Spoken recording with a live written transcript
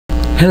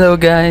Hello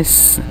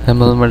guys,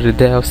 Amal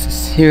Marideos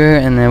is here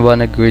and I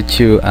wanna greet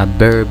you a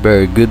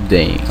very good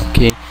day.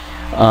 Okay,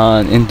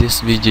 in this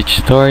video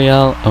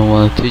tutorial I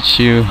wanna teach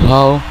you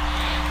how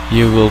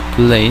you will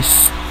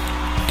place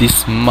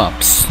these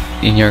maps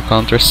in your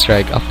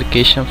Counter-Strike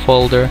application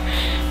folder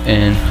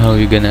and how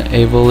you're gonna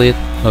enable it,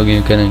 how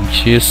you're gonna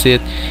choose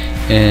it,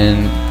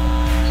 and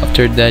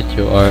after that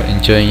you are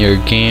enjoying your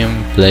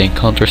game playing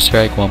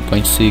Counter-Strike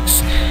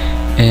 1.6,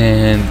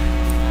 and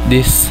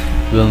this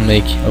will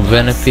make a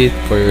benefit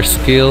for your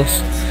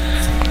skills,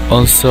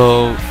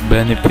 also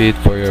benefit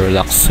for your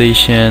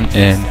relaxation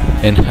and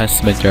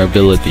enhancement your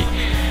ability.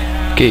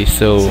 Okay,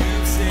 so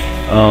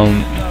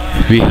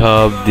we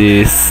have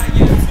these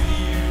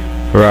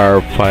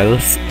RAR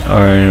files,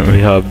 or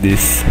we have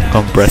these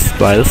compressed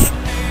files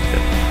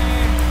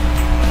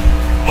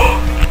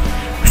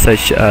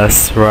such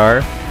as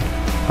RAR,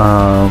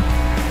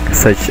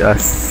 such as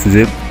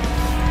zip,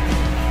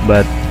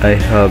 but I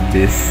have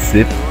this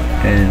zip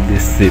and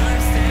this zip.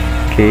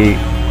 Okay,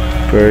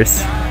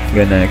 first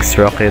gonna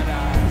extract it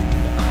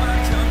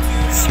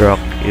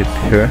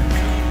here,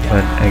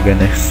 and I'm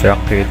gonna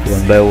extract it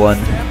one by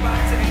one.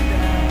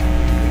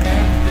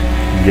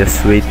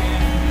 Just wait.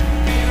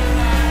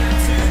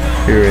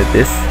 Here it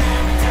is.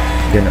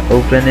 Gonna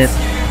open it,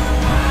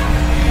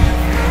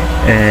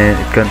 and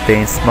it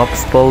contains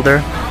maps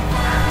folder.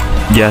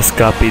 Just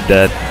copy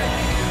that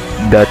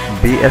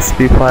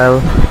BSP file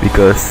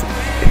because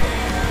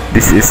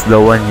this is the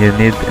one you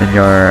need in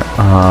your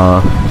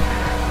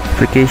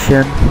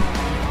application,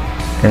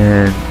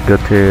 and go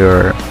to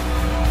your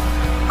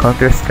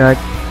Counter-Strike.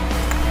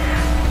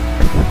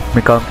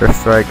 My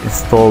Counter-Strike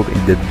installed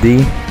in the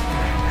D,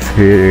 so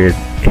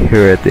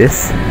here it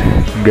is.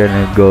 I'm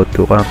gonna go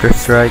to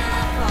Counter-Strike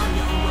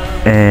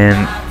and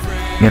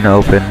gonna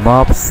open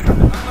maps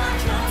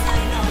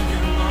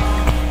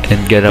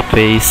and gonna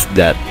paste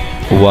that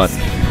one.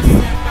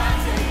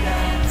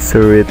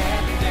 So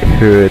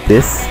here it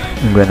is.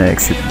 I'm gonna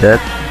exit that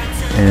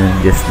and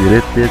just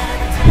delete it.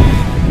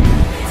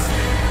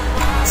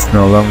 It's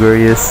no longer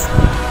used.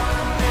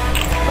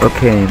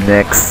 Okay,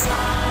 next,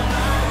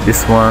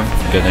 this one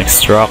I'm gonna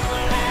extract.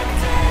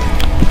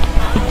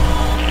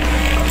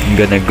 I'm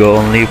gonna go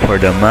only for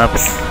the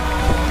maps.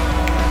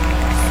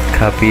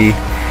 Copy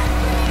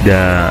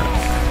that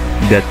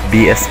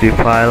BSP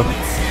file.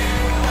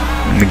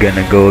 I'm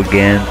gonna go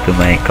again to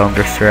my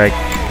Counter-Strike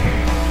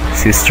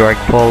Cstrike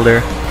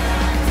folder.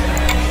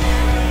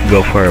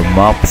 Go for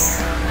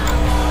maps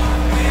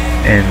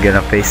and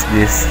gonna paste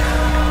this.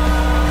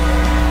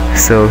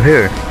 So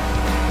here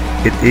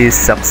it is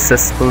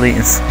successfully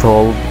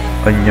installed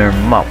on your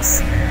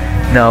maps.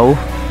 Now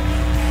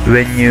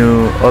when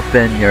you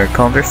open your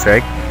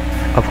Counter-Strike,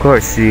 of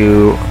course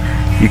you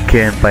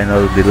can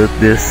finally delete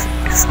this.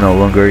 It's no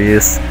longer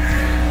used.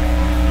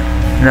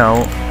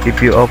 Now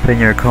if you open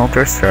your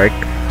Counter-Strike,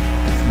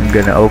 I'm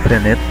gonna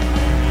open it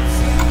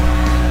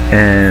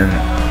and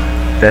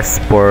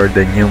test for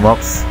the new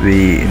maps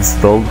we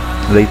installed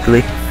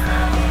lately.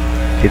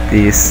 It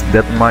is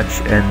that much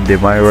and the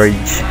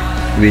Mirage,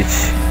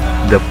 which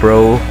the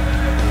pro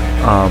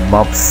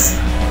maps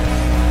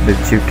that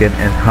you can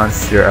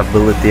enhance your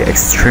ability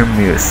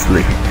extremely.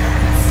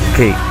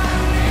 Okay,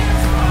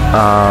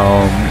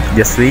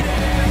 just wait.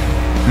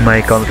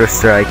 My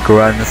Counter-Strike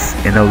runs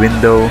in a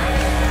window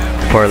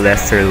for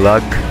lesser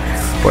lag,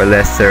 for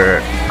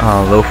lesser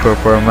low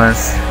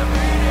performance.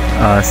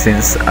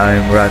 Since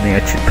I'm running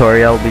a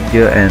tutorial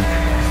video and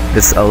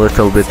it's a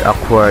little bit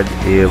awkward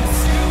if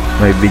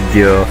my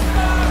video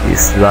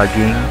is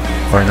lagging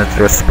or not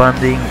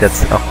responding.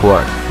 That's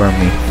awkward for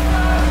me,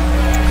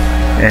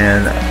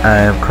 and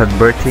I'm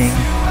converting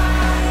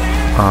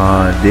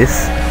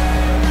this,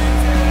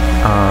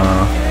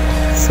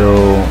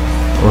 so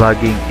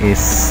lagging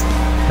is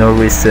no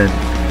reason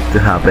to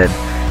happen.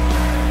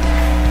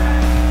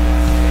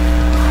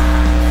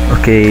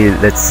 Okay,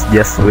 let's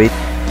just wait.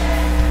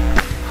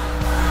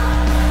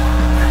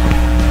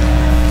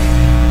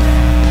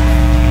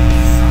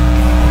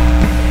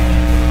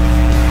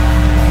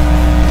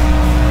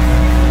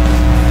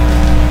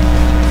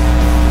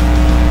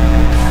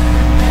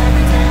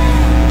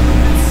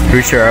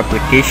 Here's your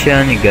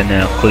application. You're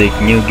gonna click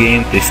new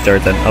game to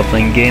start an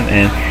offline game,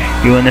 and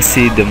you wanna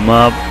see the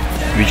map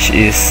which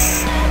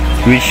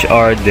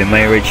are the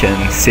Mirage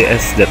and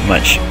CS that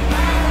much.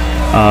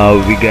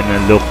 We're gonna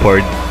look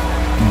for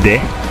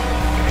D.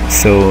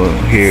 So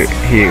here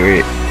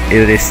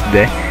it is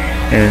D,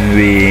 and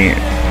we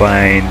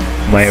find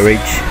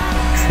Mirage.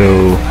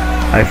 So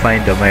I find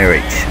the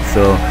Mirage.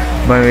 So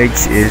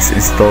Mirage is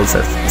installed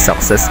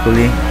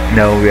successfully.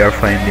 Now we are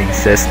finding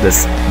CS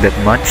that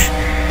much.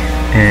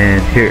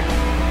 And here,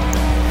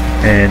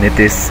 and it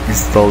is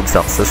installed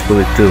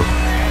successfully too.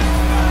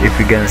 If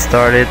you're gonna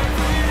start it,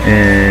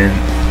 and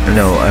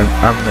no,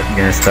 I'm not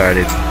gonna start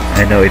it.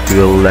 I know it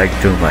will lag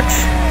too much.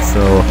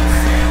 So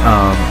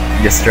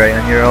just try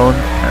on your own.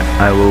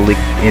 I will link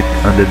it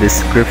on the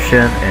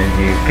description, and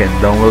you can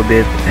download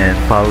it and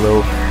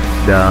follow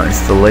the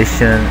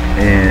installation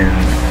and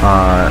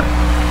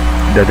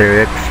the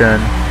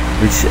direction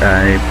which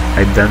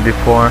I've done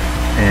before,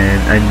 and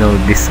I know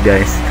these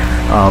guys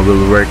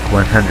will work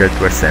 100%.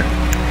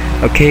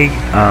 Okay,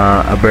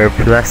 a very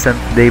pleasant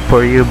day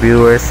for you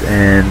viewers,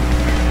 and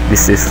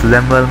this is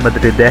Lemuel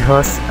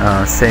Madridejos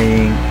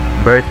saying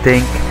very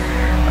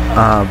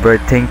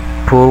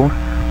thankful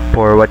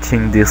for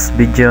watching this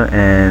video,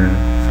 and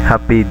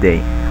happy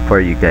day for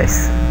you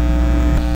guys.